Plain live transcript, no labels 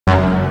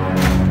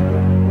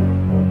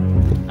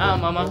Ah,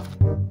 Mama,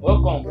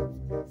 welcome.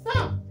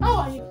 Sam, how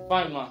are you?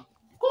 Fine, ma.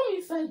 Come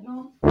inside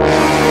now.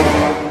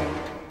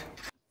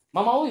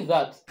 Mama, who is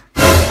that?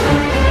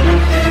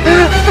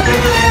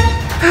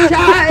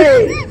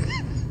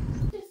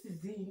 This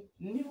is the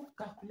new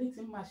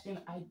calculating machine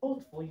I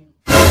bought for you.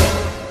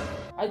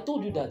 I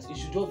told you that you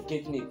should just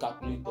get me a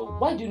calculator.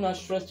 Why do you not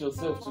stress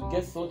yourself to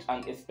get such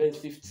an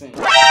expensive thing?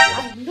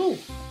 I know.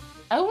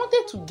 I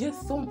wanted to get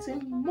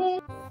something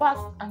more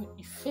fast and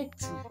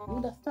effective. You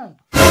understand?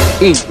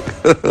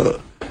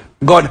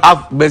 God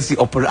have mercy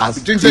upon us.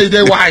 You think say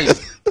they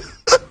wise?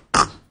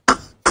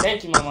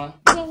 Thank you, Mama.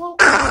 You're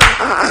welcome.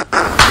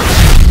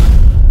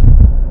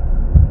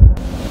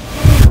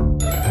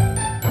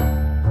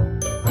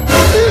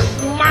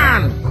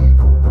 Man!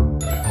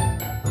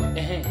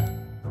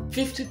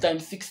 50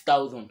 times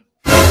 6,000.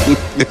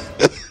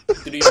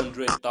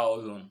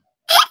 300,000.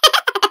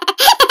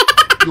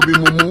 You be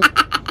mumu.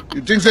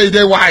 You think say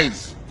they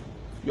wise?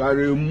 You are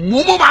a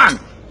mumu man.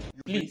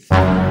 Please.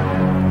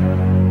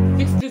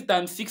 60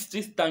 times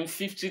 60 times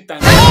 50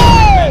 times 50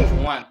 times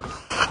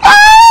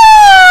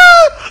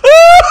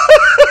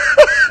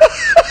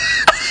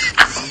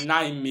 1.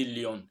 9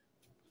 million.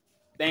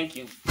 Thank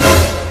you. You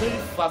are very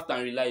fast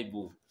and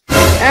reliable.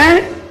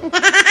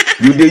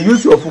 You they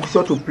use your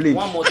fuxo to play.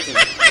 One more thing.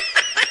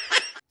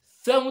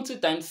 70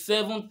 times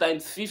 7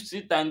 times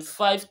 50 times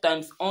 5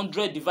 times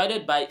 100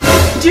 divided by 8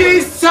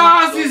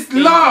 Jesus is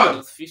Lord!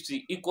 times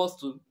 50 equals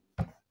to...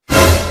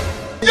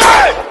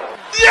 Yeah!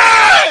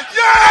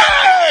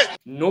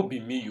 No be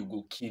me you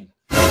go kill.